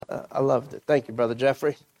loved it. Thank you, Brother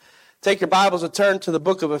Jeffrey. Take your Bibles and turn to the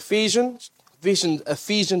book of Ephesians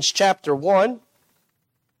chapter 1.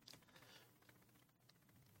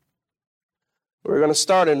 We're going to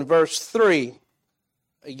start in verse 3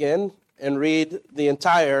 again and read the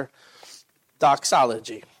entire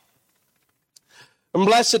doxology. And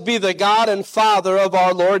blessed be the God and Father of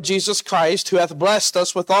our Lord Jesus Christ, who hath blessed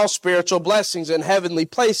us with all spiritual blessings in heavenly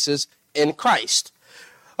places in Christ,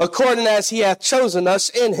 according as he hath chosen us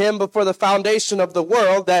in him before the foundation of the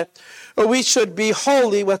world, that we should be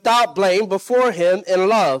holy without blame before him in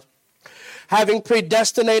love, having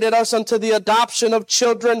predestinated us unto the adoption of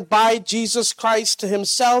children by Jesus Christ to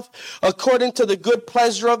himself, according to the good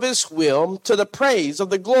pleasure of his will, to the praise of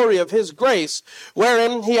the glory of his grace,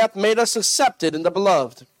 wherein he hath made us accepted in the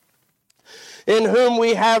beloved, in whom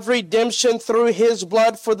we have redemption through his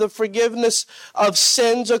blood for the forgiveness of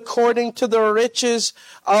sins, according to the riches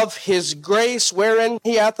of his grace, wherein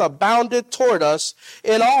he hath abounded toward us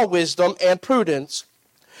in all wisdom and prudence,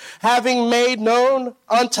 having made known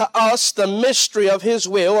unto us the mystery of his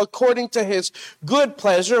will, according to his good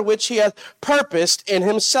pleasure, which he hath purposed in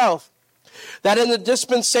himself, that in the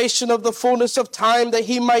dispensation of the fullness of time that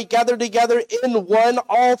he might gather together in one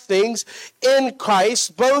all things in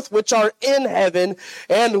Christ, both which are in heaven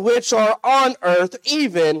and which are on earth,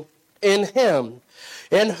 even in him,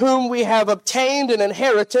 in whom we have obtained an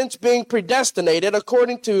inheritance, being predestinated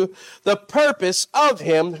according to the purpose of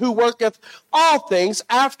him who worketh all things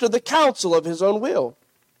after the counsel of his own will,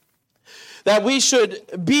 that we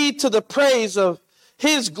should be to the praise of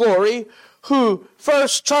his glory, who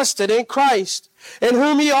first trusted in Christ, in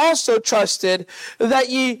whom ye also trusted, that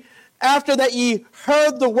ye, after that ye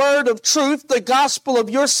heard the word of truth, the gospel of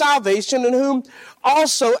your salvation, in whom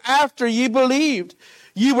also after ye believed,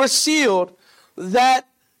 ye were sealed that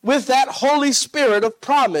with that Holy Spirit of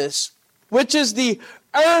promise, which is the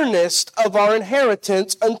earnest of our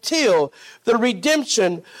inheritance until the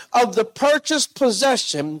redemption of the purchased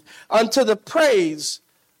possession unto the praise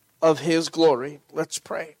of his glory. Let's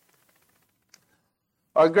pray.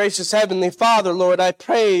 Our gracious Heavenly Father, Lord, I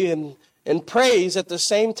pray and praise at the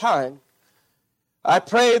same time. I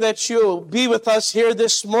pray that you'll be with us here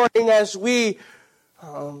this morning as we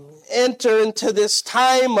enter into this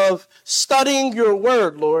time of studying your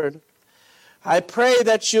word, Lord. I pray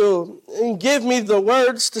that you'll give me the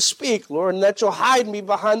words to speak, Lord, and that you'll hide me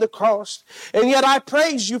behind the cross. And yet I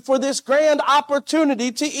praise you for this grand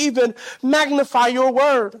opportunity to even magnify your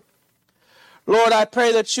word. Lord, I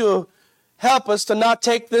pray that you'll help us to not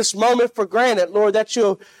take this moment for granted, Lord, that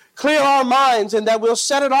you'll clear our minds and that we'll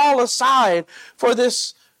set it all aside for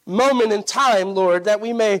this moment in time, Lord, that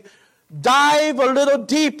we may dive a little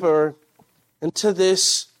deeper into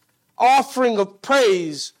this offering of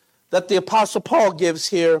praise that the Apostle Paul gives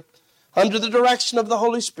here under the direction of the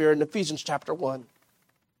Holy Spirit in Ephesians chapter 1.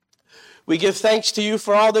 We give thanks to you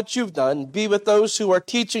for all that you've done. Be with those who are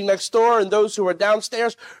teaching next door and those who are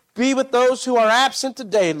downstairs. Be with those who are absent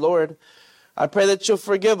today, Lord. I pray that you'll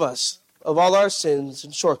forgive us of all our sins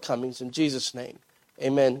and shortcomings. In Jesus' name,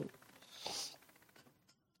 amen.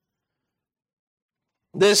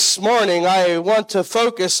 This morning, I want to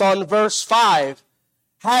focus on verse 5.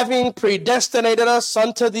 Having predestinated us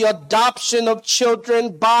unto the adoption of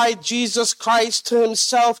children by Jesus Christ to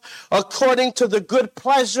himself, according to the good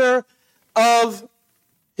pleasure of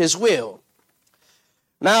his will.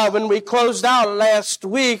 Now, when we closed out last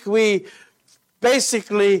week, we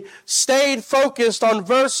basically stayed focused on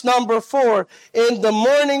verse number 4 in the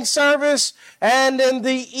morning service and in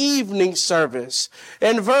the evening service.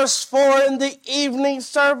 And verse 4 in the evening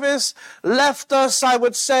service left us, I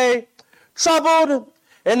would say, troubled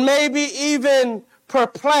and maybe even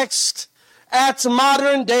perplexed at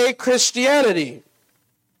modern day Christianity.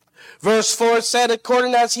 Verse 4 said,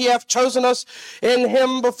 according as he hath chosen us in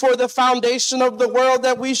him before the foundation of the world,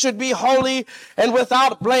 that we should be holy and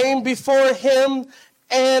without blame before him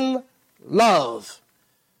in love.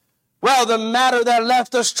 Well, the matter that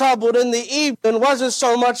left us troubled in the evening wasn't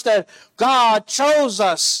so much that God chose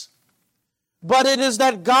us, but it is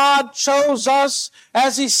that God chose us,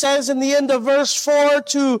 as he says in the end of verse 4,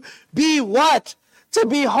 to be what? To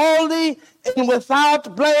be holy and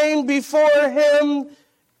without blame before him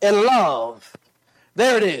in love.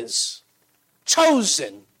 There it is.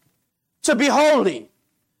 Chosen to be holy.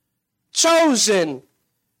 Chosen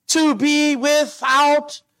to be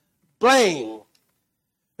without blame.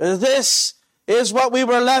 This is what we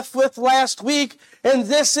were left with last week, and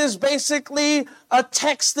this is basically a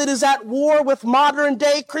text that is at war with modern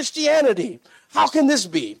day Christianity. How can this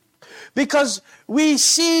be? because we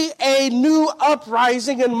see a new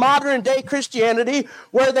uprising in modern day Christianity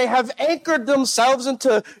where they have anchored themselves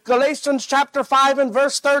into Galatians chapter 5 and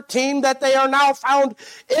verse 13, that they are now found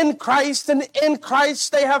in Christ, and in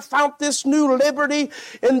Christ they have found this new liberty,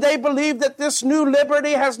 and they believe that this new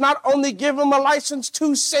liberty has not only given them a license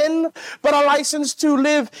to sin, but a license to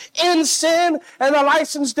live in sin and a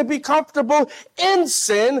license to be comfortable in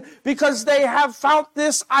sin, because they have found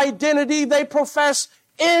this identity they profess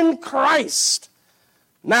in Christ.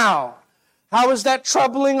 Now, how is that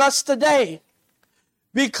troubling us today?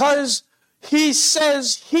 Because he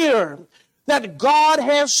says here that God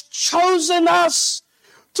has chosen us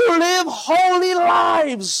to live holy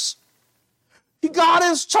lives. God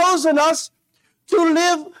has chosen us to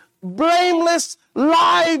live blameless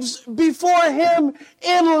lives before him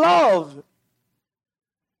in love.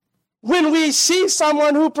 When we see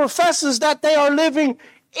someone who professes that they are living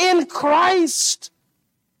in Christ,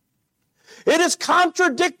 it is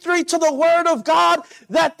contradictory to the word of God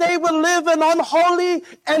that they will live an unholy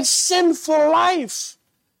and sinful life.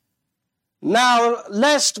 Now,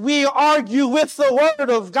 lest we argue with the word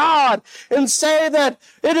of God and say that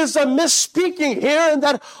it is a misspeaking here and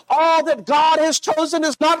that all that God has chosen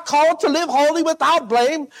is not called to live holy without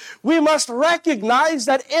blame, we must recognize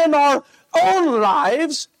that in our own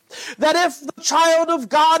lives, that if the child of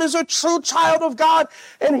God is a true child of God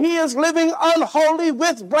and he is living unholy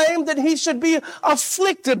with blame, then he should be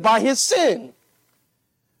afflicted by his sin.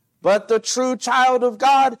 But the true child of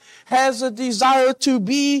God has a desire to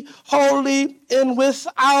be holy and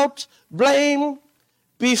without blame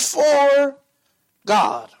before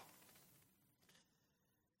God.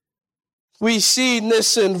 We see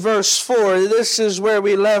this in verse 4. This is where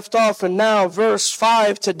we left off, and now verse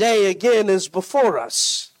 5 today again is before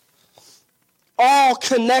us. All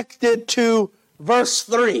connected to verse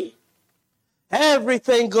 3.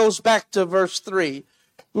 Everything goes back to verse 3.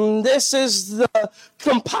 This is the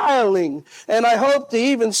compiling, and I hope to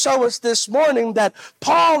even show us this morning that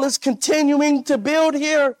Paul is continuing to build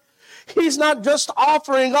here. He's not just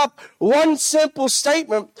offering up one simple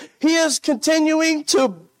statement. He is continuing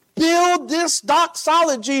to build this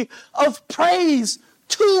doxology of praise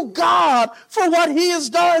to God for what he has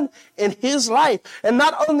done in his life. And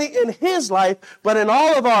not only in his life, but in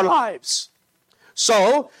all of our lives.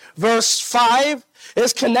 So, verse 5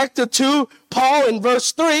 is connected to Paul in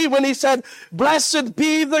verse 3 when he said, "Blessed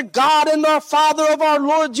be the God and our Father of our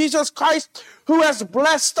Lord Jesus Christ, who has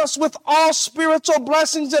blessed us with all spiritual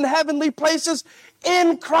blessings in heavenly places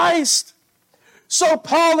in Christ." So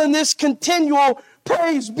Paul, in this continual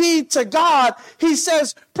praise be to God, he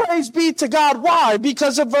says, praise be to God. Why?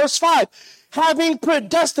 Because of verse 5. Having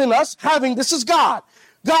predestined us, this is God.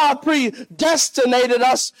 God predestinated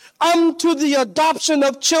us unto the adoption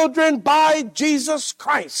of children by Jesus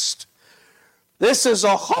Christ. This is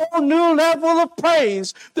a whole new level of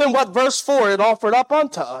praise than what verse 4 had offered up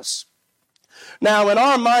unto us. Now, in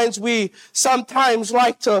our minds, we sometimes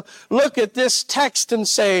like to look at this text and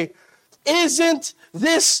say, isn't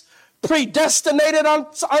this predestinated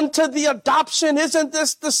unto the adoption? Isn't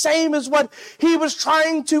this the same as what he was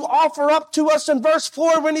trying to offer up to us in verse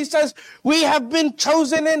 4 when he says, we have been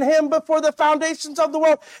chosen in him before the foundations of the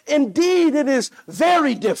world? Indeed, it is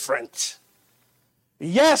very different.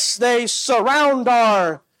 Yes, they surround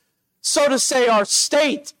our, so to say, our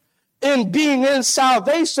state in being in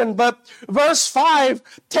salvation, but verse 5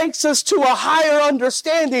 takes us to a higher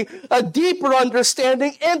understanding, a deeper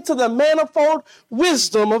understanding into the manifold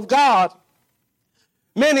wisdom of God.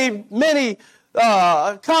 Many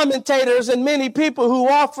commentators and many people who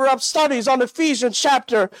offer up studies on Ephesians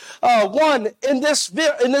chapter 1 in this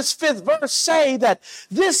fifth verse say that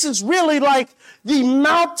this is really like the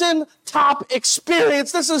mountaintop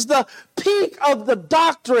experience. This is the peak of the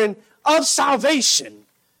doctrine of salvation.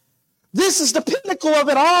 This is the pinnacle of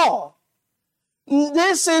it all.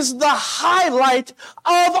 This is the highlight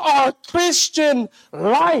of our Christian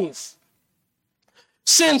life.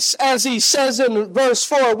 Since, as he says in verse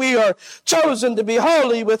 4, we are chosen to be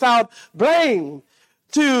holy without blame,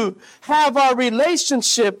 to have our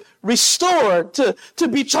relationship restored, to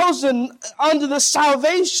be chosen under the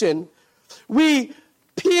salvation, we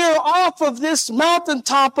peer off of this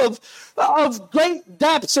mountaintop of great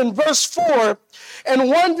depths in verse 4 and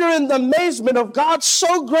wonder in the amazement of God's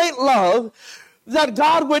so great love that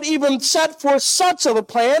God would even set forth such of a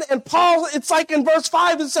plan. And Paul, it's like in verse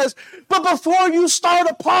 5, it says, but before you start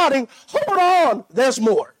applauding, hold on, there's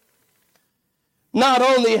more. Not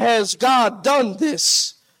only has God done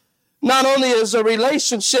this, not only is a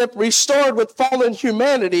relationship restored with fallen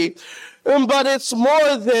humanity, but it's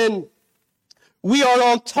more than we are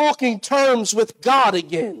on talking terms with God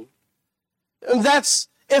again. And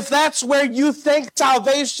if that's where you think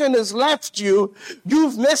salvation has left you,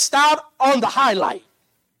 you've missed out on the highlight.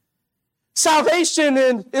 Salvation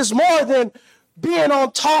is more than being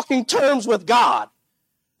on talking terms with God.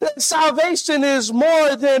 Salvation is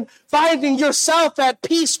more than finding yourself at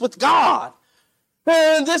peace with God.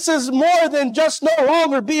 And this is more than just no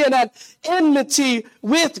longer being at enmity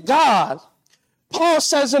with God. Paul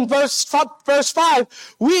says in verse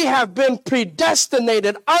 5, we have been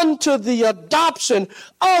predestinated unto the adoption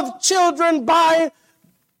of children by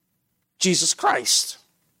Jesus Christ.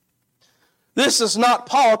 This is not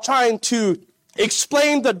Paul trying to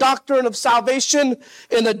explain the doctrine of salvation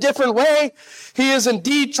in a different way. He is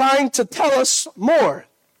indeed trying to tell us more.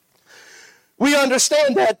 We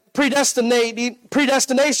understand that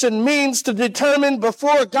predestination means to determine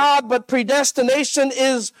before God, but predestination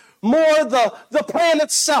is more the plan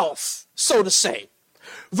itself, so to say.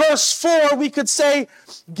 Verse 4, we could say,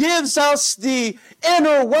 gives us the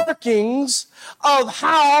inner workings of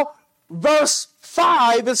how verse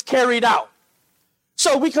 5 is carried out.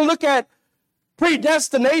 So we can look at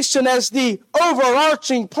predestination as the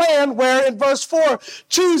overarching plan, where in verse 4,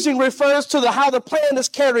 choosing refers to how the plan is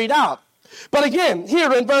carried out. But again,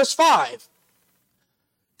 here in verse 5,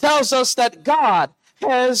 tells us that God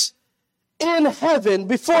has in heaven,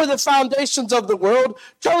 before the foundations of the world,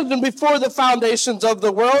 chosen before the foundations of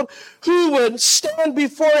the world, who would stand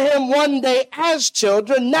before him one day as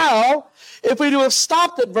children. Now, if we would have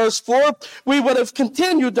stopped at verse 4, we would have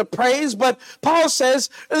continued to praise, but Paul says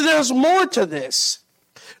there's more to this.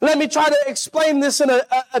 Let me try to explain this in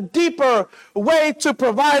a deeper way to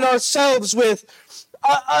provide ourselves with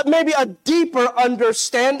maybe a deeper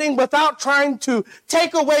understanding without trying to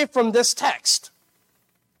take away from this text.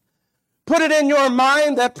 Put it in your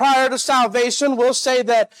mind that prior to salvation, we'll say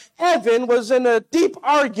that heaven was in a deep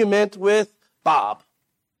argument with Bob.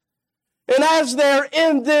 And as they're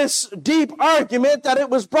in this deep argument, that it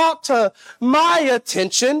was brought to my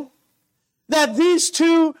attention that these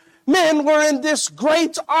two men were in this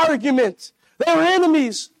great argument. They were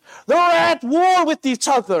enemies. They were at war with each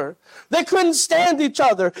other. They couldn't stand each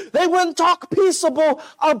other. They wouldn't talk peaceable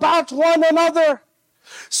about one another.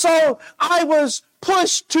 So I was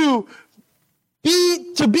pushed to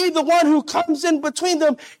be the one who comes in between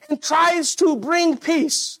them and tries to bring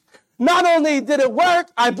peace. Not only did it work,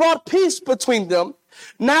 I brought peace between them.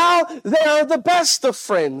 Now they are the best of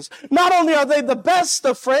friends. Not only are they the best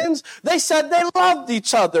of friends, they said they loved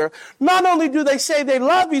each other. Not only do they say they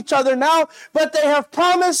love each other now, but they have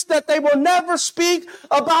promised that they will never speak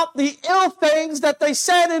about the ill things that they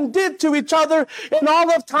said and did to each other in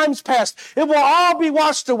all of times past. It will all be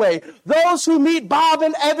washed away. Those who meet Bob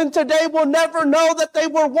and Evan today will never know that they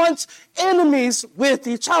were once enemies with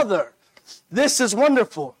each other. This is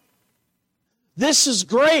wonderful. This is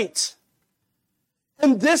great.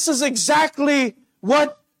 And this is exactly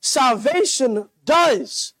what salvation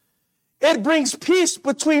does. It brings peace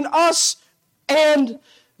between us and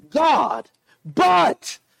God.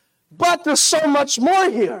 But there's so much more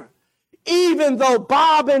here. Even though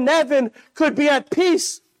Bob and Evan could be at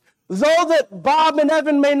peace, though that Bob and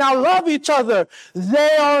Evan may not love each other,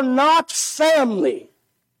 they are not family.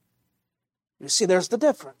 You see, there's the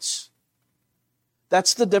difference.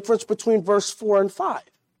 That's the difference between verse 4 and 5.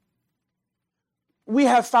 We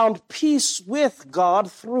have found peace with God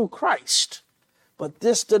through Christ, but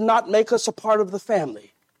this did not make us a part of the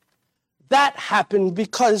family. That happened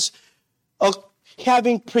because of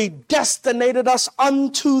having predestinated us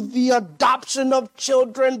unto the adoption of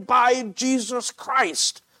children by Jesus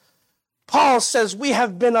Christ. Paul says we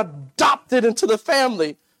have been adopted into the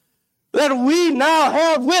family, that we now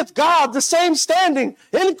have with God the same standing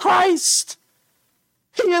in Christ.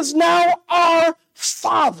 He is now our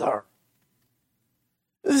Father.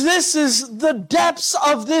 This is the depths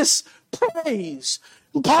of this praise.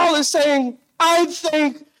 Paul is saying, I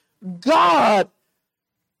thank God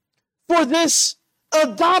for this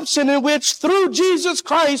adoption in which through Jesus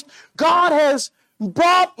Christ, God has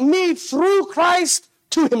brought me through Christ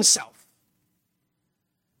to himself.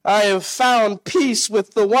 I have found peace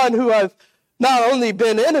with the one who I've not only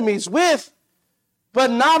been enemies with,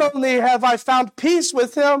 but not only have I found peace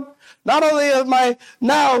with him, not only am I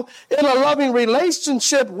now in a loving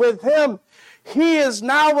relationship with him, he has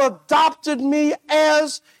now adopted me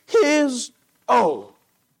as his own.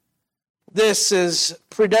 This is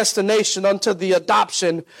predestination unto the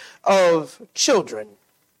adoption of children.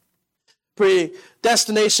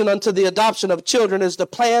 Predestination unto the adoption of children is the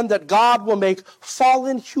plan that God will make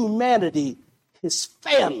fallen humanity his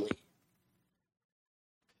family.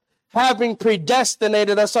 having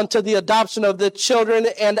predestinated us unto the adoption of the children.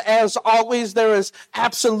 And as always, there is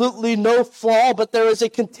absolutely no flaw, but there is a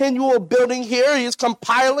continual building here. He is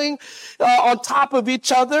compiling on top of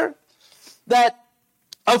each other that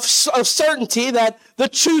of certainty that the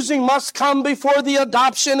choosing must come before the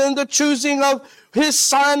adoption, and the choosing of his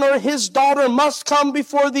son or his daughter must come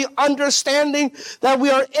before the understanding that we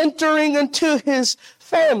are entering into his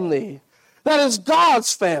family. That is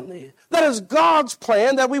God's family. That is God's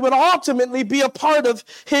plan, that we would ultimately be a part of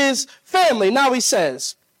his family. Now he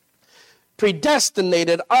says,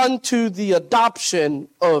 predestinated unto the adoption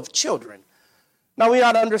of children. Now we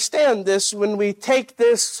ought to understand this when we take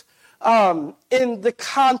this in the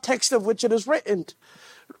context of which it is written.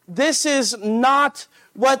 This is not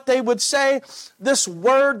what they would say. This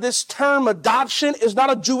word, this term adoption is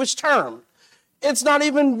not a Jewish term. It's not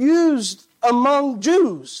even used among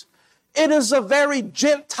Jews. It is a very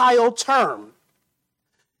Gentile term.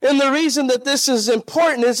 And the reason that this is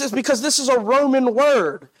important is because this is a Roman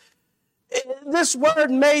word. This word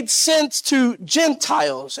made sense to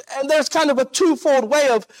Gentiles. And there's kind of a twofold way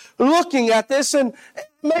of looking at this, and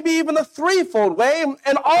maybe even a threefold way.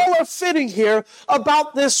 And all are fitting here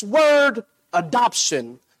about this word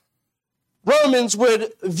adoption. Romans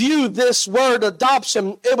would view this word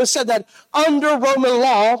adoption. It was said that under Roman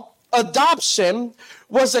law, adoption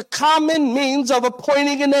was a common means of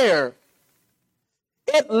appointing an heir.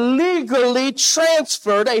 It legally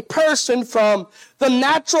transferred a person from the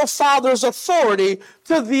natural father's authority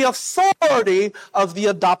to the authority of the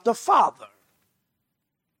adoptive father.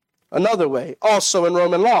 Another way, also in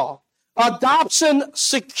Roman law, adoption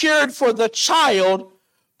secured for the child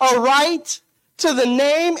a right to the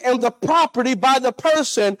name and the property by the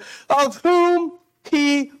person of whom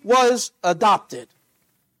he was adopted.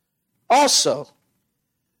 Also,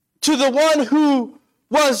 to the one who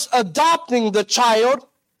was adopting the child,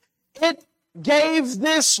 it gave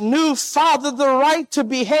this new father the right to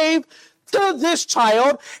behave to this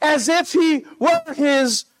child as if he were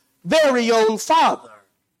his very own father.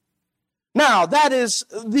 Now, that is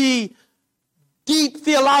the deep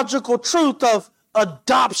theological truth of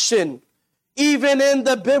adoption. Even in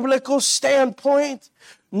the biblical standpoint,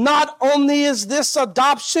 not only is this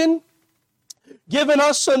adoption given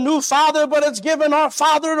us a new father, but it's given our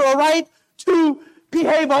father the right to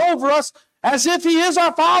behave over us as if he is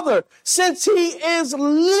our father, since he is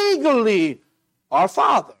legally our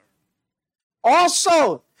father.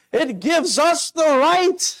 Also, it gives us the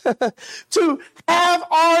right to have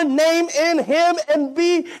our name in him and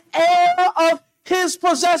be heir of his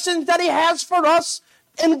possessions that he has for us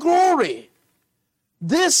in glory.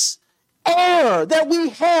 This heir that we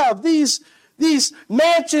have, these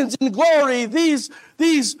mansions in glory, these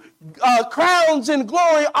crowns in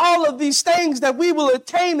glory, all of these things that we will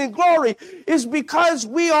attain in glory is because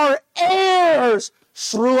we are heirs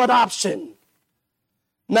through adoption.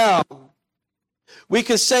 Now, we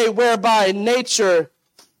could say whereby nature,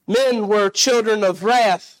 men were children of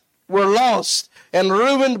wrath, were lost and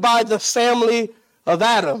ruined by the family of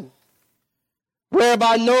Adam,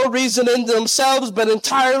 whereby no reason in themselves, but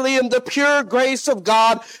entirely in the pure grace of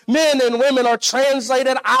God, men and women are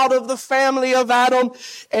translated out of the family of Adam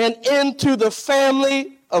and into the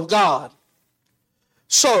family of God.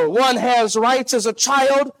 So one has rights as a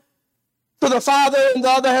child to the father, and the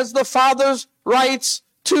other has the father's rights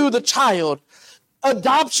to the child.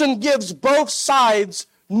 Adoption gives both sides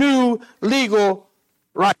new legal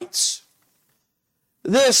rights.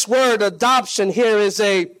 This word adoption here is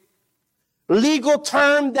a legal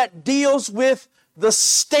term that deals with the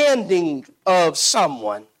standing of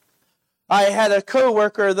someone. I had a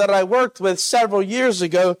coworker that I worked with several years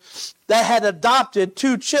ago that had adopted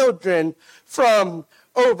 2 children from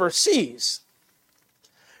overseas.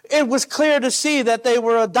 It was clear to see that they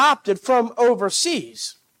were adopted from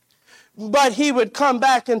overseas. But he would come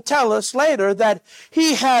back and tell us later that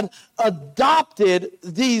he had adopted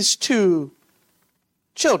these 2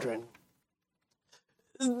 children.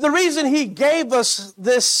 The reason he gave us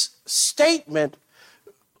this statement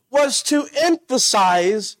was to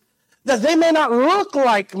emphasize that they may not look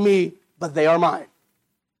like me, but they are mine.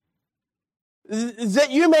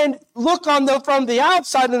 That you may look on them from the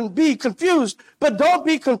outside and be confused, but don't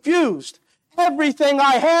be confused. Everything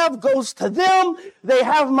I have goes to them. They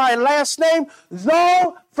have my last name,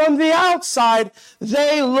 though from the outside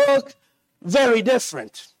they look very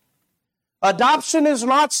different. Adoption is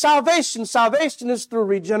not salvation. Salvation is through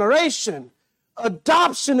regeneration.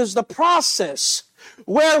 Adoption is the process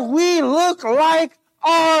where we look like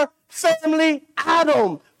our family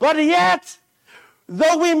Adam, but yet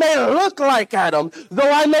though we may look like Adam, though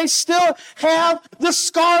I may still have the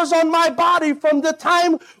scars on my body from the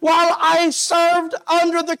time while I served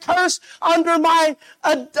under the curse, under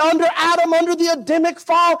Adam, under the Adamic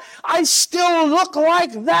fall, I still look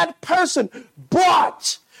like that person.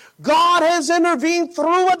 But God has intervened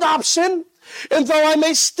through adoption, and though I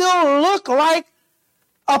may still look like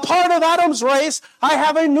a part of Adam's race, I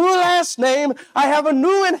have a new last name, I have a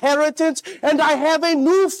new inheritance, and I have a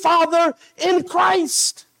new father in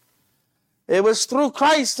Christ. It was through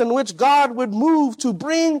Christ in which God would move to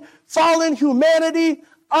bring fallen humanity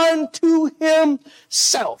unto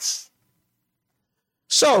himself.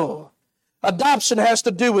 So, adoption has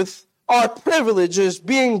to do with our privileges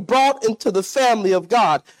being brought into the family of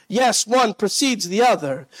God. Yes, one precedes the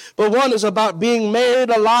other, but one is about being made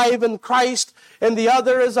alive in Christ, and the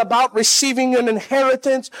other is about receiving an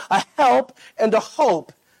inheritance, a help, and a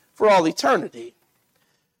hope for all eternity.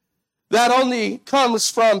 That only comes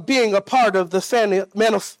from being a part of the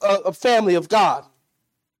family of God.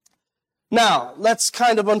 Now, let's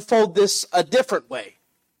kind of unfold this a different way.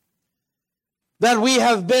 That we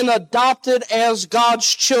have been adopted as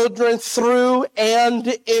God's children through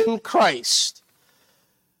and in Christ.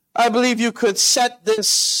 I believe you could set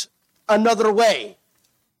this another way.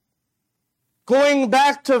 Going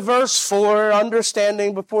back to verse 4,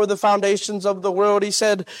 understanding before the foundations of the world, he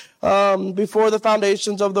said, before the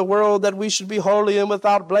foundations of the world, that we should be holy and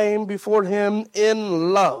without blame before him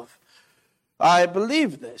in love. I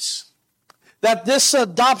believe this. That this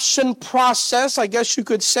adoption process, I guess you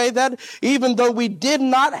could say that, even though we did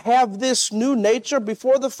not have this new nature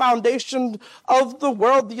before the foundation of the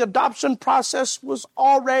world, the adoption process was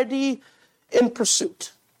already in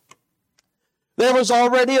pursuit. There was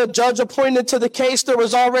already a judge appointed to the case. There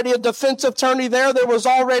was already a defense attorney there. There was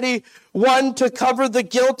already one to cover the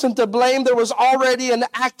guilt and to blame. There was already an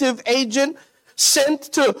active agent sent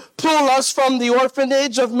to pull us from the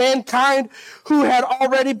orphanage of mankind who had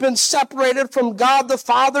already been separated from God the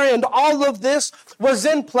Father, and all of this was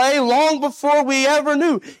in play long before we ever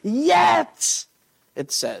knew. Yet,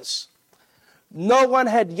 it says, no one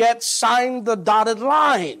had yet signed the dotted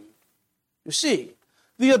line. You see,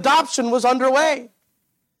 the adoption was underway.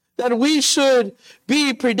 That we should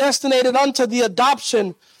be predestinated unto the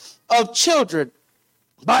adoption of children.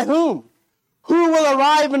 By whom? Who will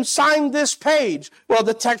arrive and sign this page? Well,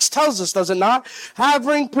 the text tells us, does it not?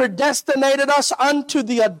 Having predestinated us unto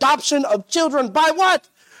the adoption of children. By what?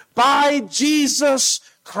 By Jesus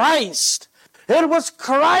Christ. It was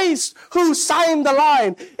Christ who signed the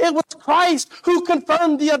line. It was Christ who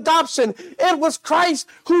confirmed the adoption. It was Christ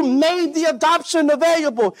who made the adoption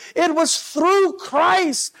available. It was through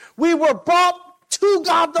Christ we were brought to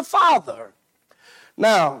God the Father.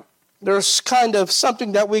 Now, there's kind of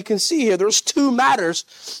something that we can see here. There's two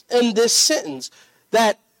matters in this sentence.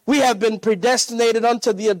 That we have been predestinated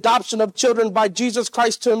unto the adoption of children by Jesus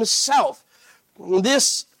Christ to himself.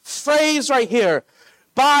 This phrase right here,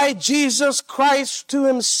 by Jesus Christ to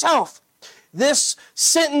himself. This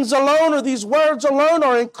sentence alone, or these words alone,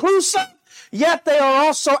 are inclusive, yet they are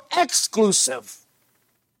also exclusive.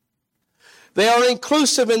 They are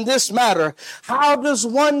inclusive in this matter. How does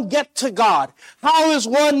one get to God? How is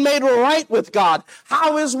one made right with God?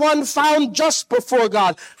 How is one found just before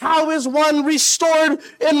God? How is one restored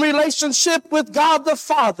in relationship with God the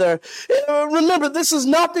Father? Remember, this is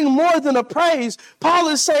nothing more than a praise. Paul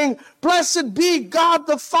is saying, blessed be God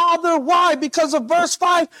the Father. Why? Because of verse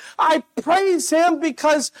 5, I praise him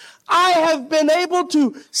because I have been able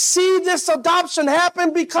to see this adoption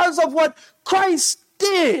happen because of what Christ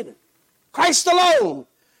did. Christ alone.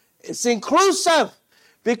 It's inclusive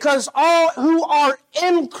because all who are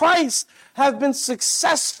in Christ have been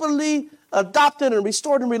successfully adopted and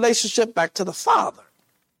restored in relationship back to the Father.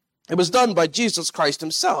 It was done by Jesus Christ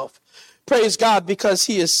himself. Praise God, because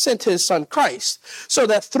he has sent his son Christ so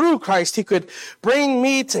that through Christ he could bring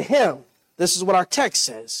me to him. This is what our text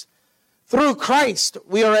says. Through Christ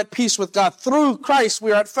we are at peace with God. Through Christ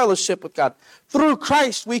we are at fellowship with God. Through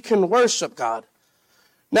Christ we can worship God.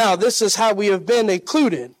 Now, this is how we have been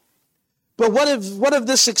included. But what of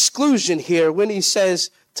this exclusion here when he says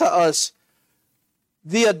to us,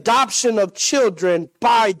 the adoption of children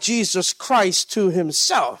by Jesus Christ to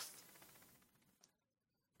himself?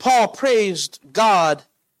 Paul praised God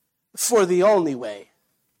for the only way,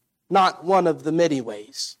 not one of the many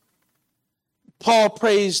ways. Paul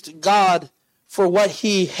praised God for what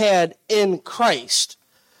he had in Christ,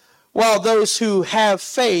 while those who have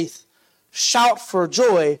faith shout for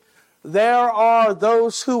joy. There are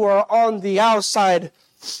those who are on the outside.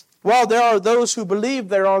 Well, there are those who believe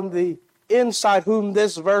they're on the inside, whom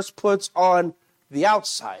this verse puts on the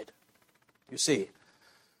outside. You see,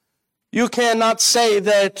 You cannot say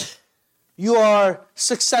that you are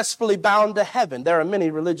successfully bound to heaven. There are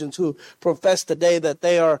many religions who profess today that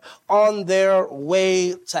they are on their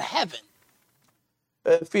way to heaven.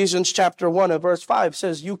 Ephesians chapter 1 and verse 5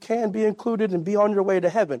 says you can be included and be on your way to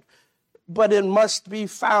heaven, but it must be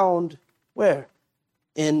found where?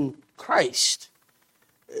 In Christ.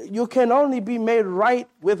 You can only be made right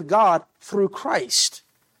with God through Christ.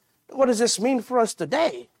 What does this mean for us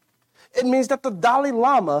today? It means that the Dalai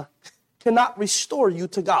Lama cannot restore you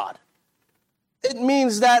to God. It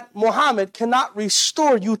means that Muhammad cannot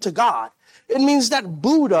restore you to God. It means that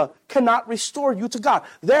Buddha cannot restore you to God.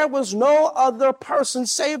 There was no other person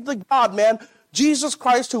save the God-man, Jesus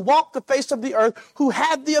Christ, who walked the face of the earth, who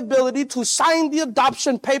had the ability to sign the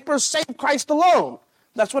adoption papers, save Christ alone.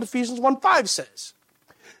 That's what Ephesians 1:5 says.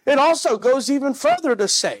 It also goes even further to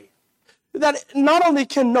say that not only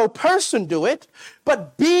can no person do it,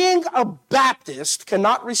 but being a Baptist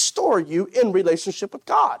cannot restore you in relationship with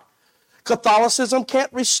God. Catholicism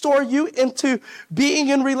can't restore you into being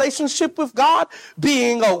in relationship with God.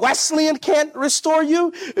 Being a Wesleyan can't restore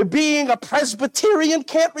you. Being a Presbyterian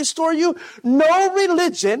can't restore you. No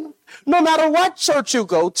religion, no matter what church you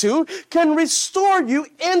go to, can restore you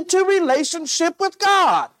into relationship with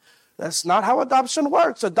God. That's not how adoption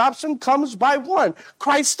works. Adoption comes by one,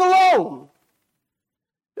 Christ alone.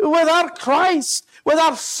 Without Christ,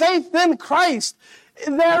 without faith in Christ,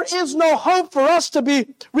 there is no hope for us to be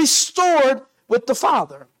restored with the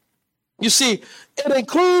Father. You see, it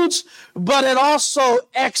includes, but it also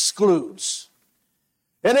excludes.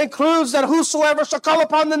 It includes that whosoever shall call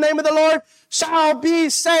upon the name of the Lord shall be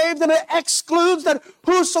saved, and it excludes that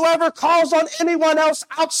whosoever calls on anyone else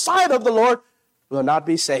outside of the Lord will not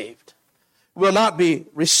be saved, will not be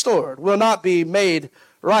restored, will not be made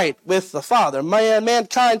right with the Father.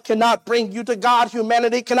 Mankind cannot bring you to God.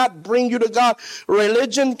 Humanity cannot bring you to God.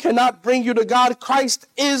 Religion cannot bring you to God. Christ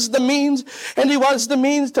is the means, and he was the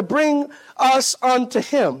means to bring us unto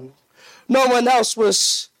him. No one else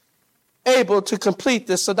was able to complete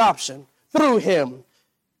this adoption. Through him,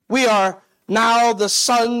 we are now the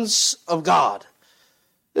sons of God.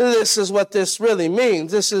 This is what this really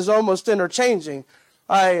means. This is almost interchanging.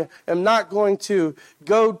 I am not going to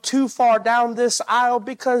go too far down this aisle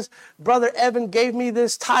because Brother Evan gave me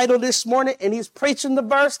this title this morning and he's preaching the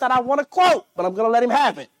verse that I want to quote, but I'm going to let him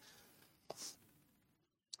have it.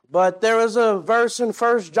 But there is a verse in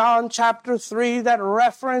 1 John chapter 3 that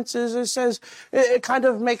references, it says, it kind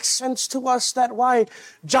of makes sense to us that why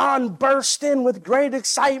John burst in with great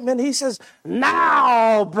excitement. He says,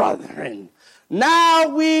 now, brethren, now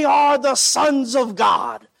we are the sons of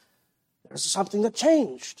God. There's something that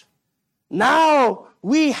changed. Now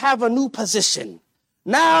we have a new position.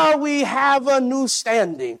 Now we have a new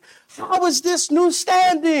standing. How is this new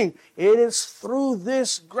standing? It is through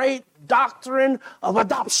this great doctrine of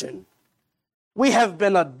adoption. We have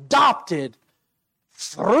been adopted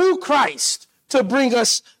through Christ to bring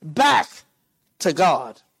us back to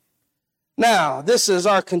God. Now, this is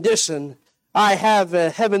our condition. I have a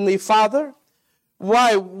heavenly Father.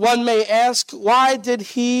 Why, one may ask, why did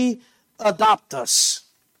he adopt us?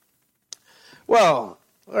 Well,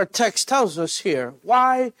 our text tells us here,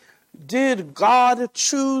 why did God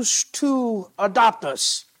choose to adopt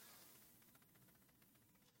us?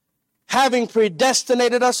 Having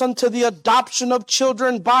predestinated us unto the adoption of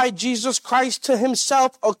children by Jesus Christ to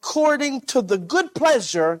himself, according to the good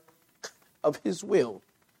pleasure of his will.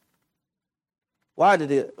 Why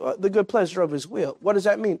did it? The good pleasure of his will. What does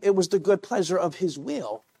that mean? It was the good pleasure of his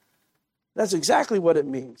will. That's exactly what it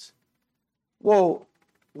means. Well,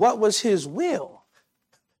 what was his will?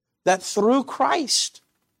 That through Christ,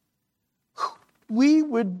 we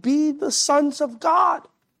would be the sons of God.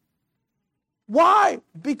 Why?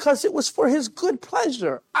 Because it was for his good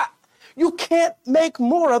pleasure. You can't make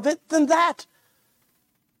more of it than that.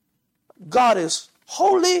 God is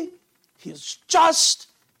holy. He is just.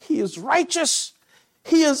 He is righteous.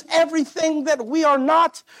 He is everything that we are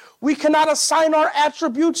not. We cannot assign our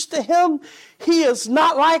attributes to him. He is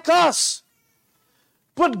not like us.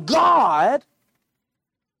 But God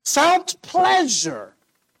found pleasure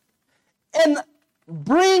in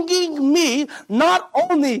bringing me not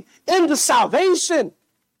only into salvation,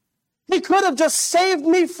 he could have just saved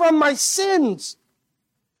me from my sins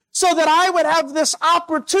so that I would have this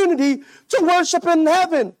opportunity to worship in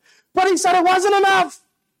heaven. But he said it wasn't enough.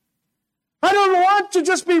 I don't want to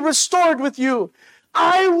just be restored with you.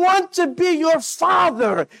 I want to be your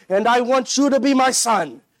father, and I want you to be my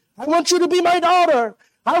son. I want you to be my daughter.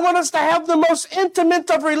 I want us to have the most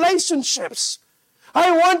intimate of relationships.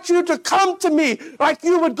 I want you to come to me like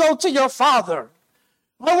you would go to your father.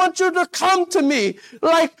 I want you to come to me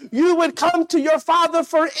like you would come to your Father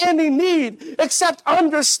for any need, except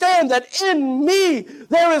understand that in me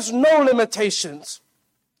there is no limitations.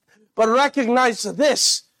 But recognize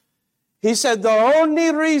this. He said, the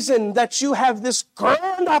only reason that you have this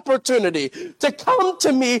grand opportunity to come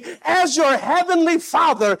to me as your heavenly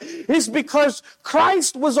Father is because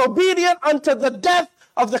Christ was obedient unto the death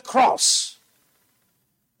of the cross.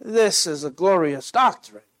 This is a glorious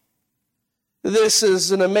doctrine. This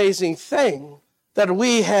is an amazing thing that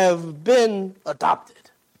we have been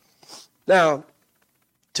adopted. Now,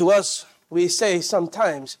 to us, we say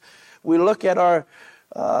sometimes, we look at our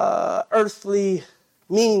earthly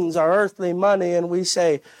means, our earthly money, and we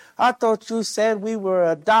say, I thought you said we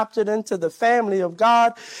were adopted into the family of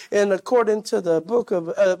God. And according to the book of,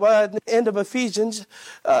 the end of Ephesians,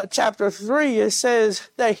 chapter 3, it says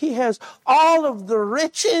that he has all of the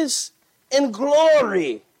riches and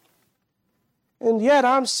glory. And yet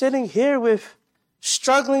I'm sitting here with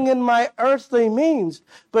struggling in my earthly means.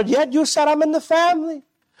 But yet you said I'm in the family.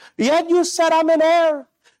 Yet you said I'm an heir.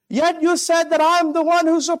 Yet you said that I'm the one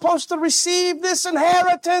who's supposed to receive this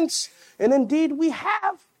inheritance. And indeed we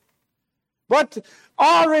have. But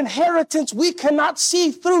our inheritance we cannot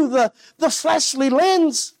see through the fleshly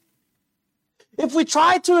lens. If we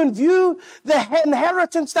try to view the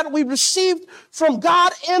inheritance that we received from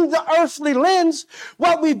God in the earthly lens,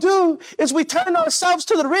 what we do is we turn ourselves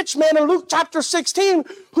to the rich man in Luke chapter 16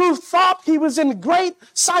 who thought he was in great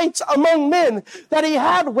sights among men, that he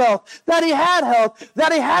had wealth, that he had health,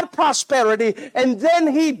 that he had prosperity, and then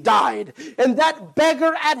he died. And that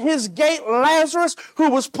beggar at his gate, Lazarus, who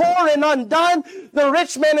was poor and undone, the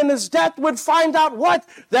rich man in his death would find out what?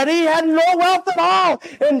 That he had no wealth at all.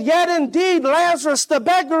 And yet indeed, Lazarus, the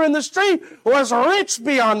beggar in the street, was rich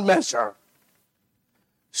beyond measure.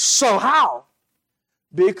 So how?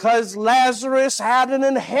 Because Lazarus had an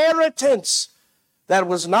inheritance that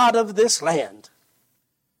was not of this land.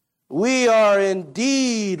 We are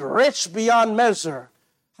indeed rich beyond measure.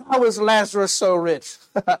 How is Lazarus so rich?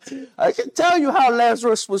 I can tell you how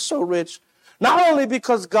Lazarus was so rich. Not only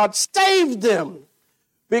because God saved him,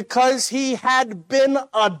 because he had been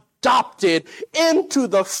adopted into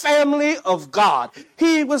the family of God.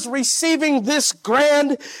 He was receiving this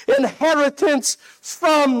grand inheritance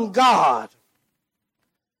from God.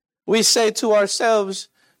 We say to ourselves,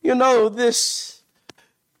 you know, this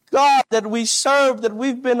God that we serve, that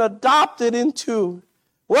we've been adopted into,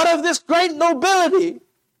 what of this great nobility?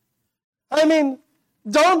 I mean,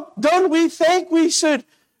 don't we think we should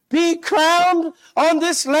be crowned on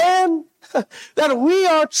this land? That we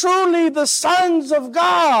are truly the sons of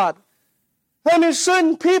God. I mean,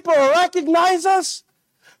 shouldn't people recognize us?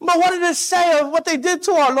 But what did it say of what they did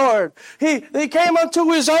to our Lord? He came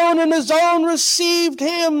unto his own, and his own received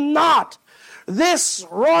him not. This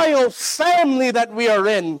royal family that we are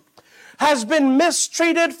in has been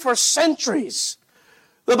mistreated for centuries.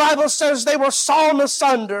 The Bible says they were sawn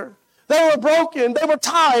asunder. They were broken. They were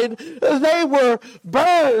tied. They were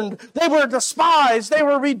burned. They were despised. They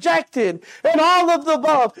were rejected. And all of the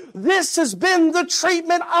above. This has been the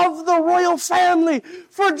treatment of the royal family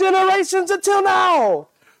for generations until now.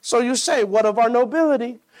 So you say, what of our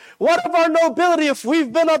nobility? What of our nobility if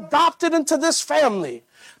we've been adopted into this family?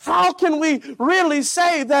 How can we really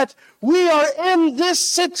say that we are in this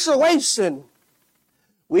situation?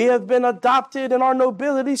 We have been adopted and our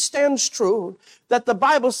nobility stands true. That the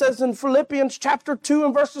Bible says in Philippians chapter 2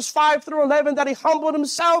 and verses 5 through 11 that he humbled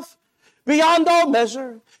himself beyond all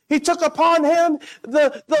measure. He took upon him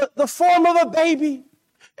the form of a baby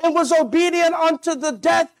and was obedient unto the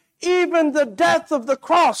death, even the death of the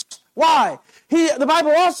cross. Why? The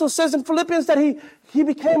Bible also says in Philippians that he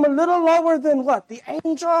became a little lower than what? The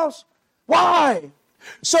angels. Why?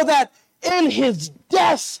 So that in his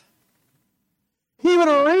death, he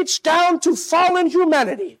would reach down to fallen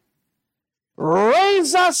humanity,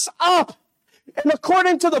 raise us up. And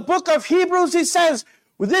according to the book of Hebrews, he says,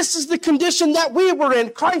 this is the condition that we were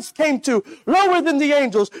in. Christ came to lower than the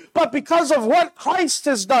angels. But because of what Christ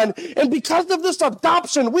has done, and because of this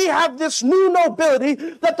adoption, we have this new nobility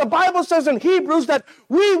that the Bible says in Hebrews that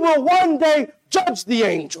we will one day judge the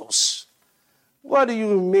angels. What do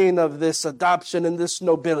you mean of this adoption and this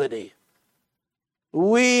nobility?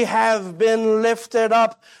 We have been lifted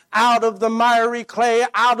up out of the miry clay,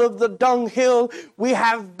 out of the dunghill. We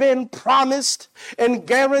have been promised and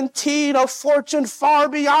guaranteed a fortune far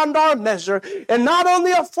beyond our measure. And not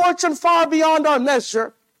only a fortune far beyond our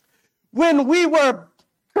measure, when we were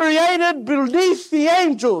created beneath the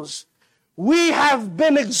angels, we have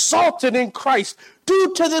been exalted in Christ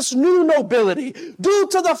due to this new nobility, due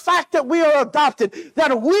to the fact that we are adopted,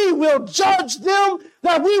 that we will judge them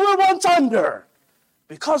that we were once under.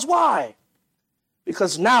 Because why?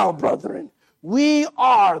 Because now, brethren, we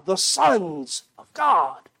are the sons of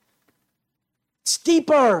God. It's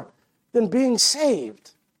deeper than being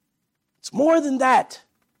saved. It's more than that.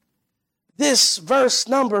 This verse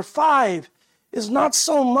number 5 is not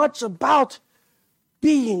so much about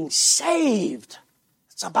being saved.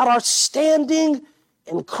 It's about our standing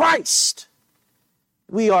in Christ.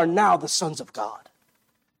 We are now the sons of God.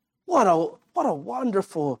 What a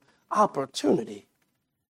wonderful opportunity.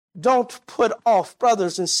 Don't put off,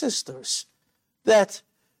 brothers and sisters, that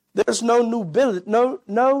there's no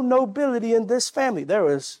nobility in this family. There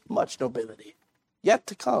is much nobility yet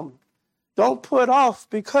to come. Don't put off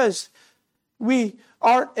because we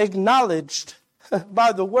aren't acknowledged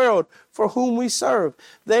by the world for whom we serve.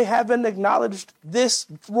 They haven't acknowledged this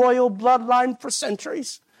royal bloodline for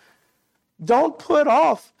centuries. Don't put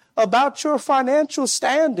off about your financial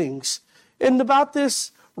standings and about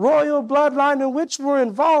this royal bloodline in which we're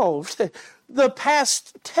involved. The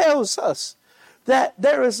past tells us that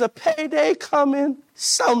there is a payday coming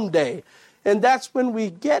someday. And that's when we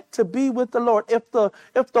get to be with the Lord. If the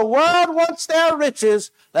world wants their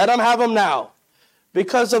riches, let them have them now.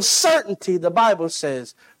 Because of certainty, the Bible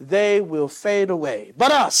says, they will fade away.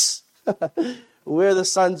 But us, we're the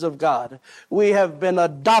sons of God. We have been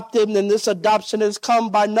adopted, and this adoption has come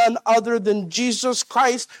by none other than Jesus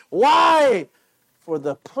Christ. Why? For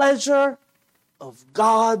the pleasure of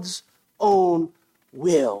God's own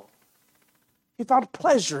will. He found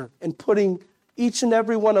pleasure in putting each and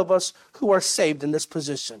every one of us who are saved in this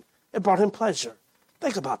position. It brought him pleasure.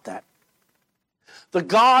 Think about that. The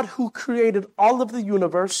God who created all of the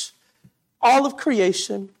universe, all of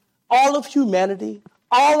creation, all of humanity,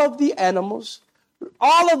 all of the animals,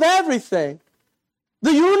 all of everything,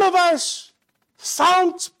 the universe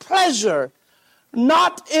found pleasure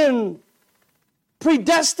not in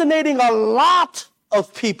predestinating a lot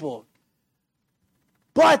of people,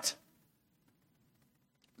 but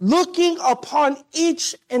looking upon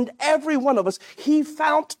each and every one of us, he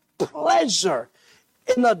found pleasure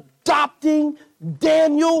in adopting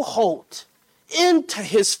Daniel Holt into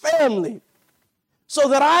his family so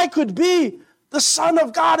that I could be the son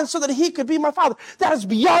of God and so that he could be my father. That is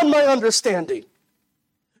beyond my understanding,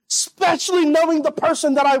 especially knowing the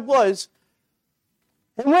person that I was.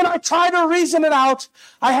 And when I try to reason it out,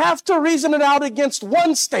 I have to reason it out against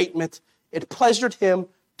one statement. It pleasured him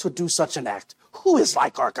to do such an act. Who is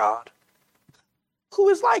like our God? Who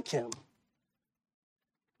is like him?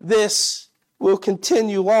 This will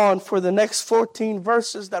continue on for the next 14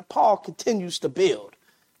 verses that Paul continues to build.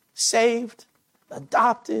 Saved,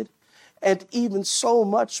 adopted, and even so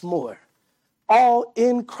much more. All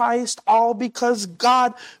in Christ, all because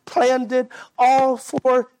God planned it, all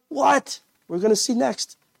for what? We're going to see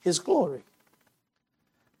next, his glory.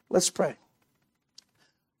 Let's pray.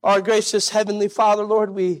 Our gracious Heavenly Father,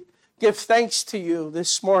 Lord, we give thanks to you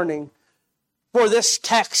this morning for this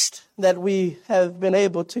text that we have been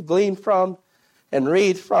able to glean from and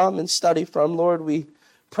read from and study from. Lord, we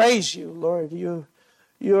praise you, Lord.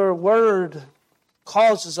 Your word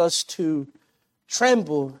causes us to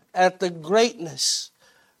tremble at the greatness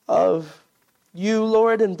of you,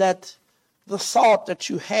 Lord, and that the thought that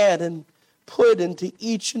you had and put into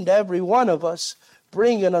each and every one of us,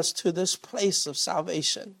 bringing us to this place of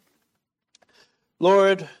salvation.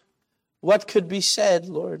 Lord, what could be said,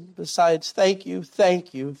 Lord, besides thank you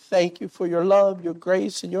for your love, your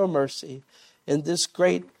grace, and your mercy in this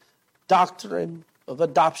great doctrine of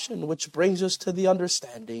adoption, which brings us to the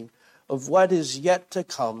understanding of what is yet to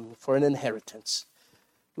come for an inheritance.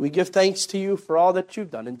 We give thanks to you for all that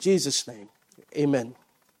you've done. In Jesus' name, amen.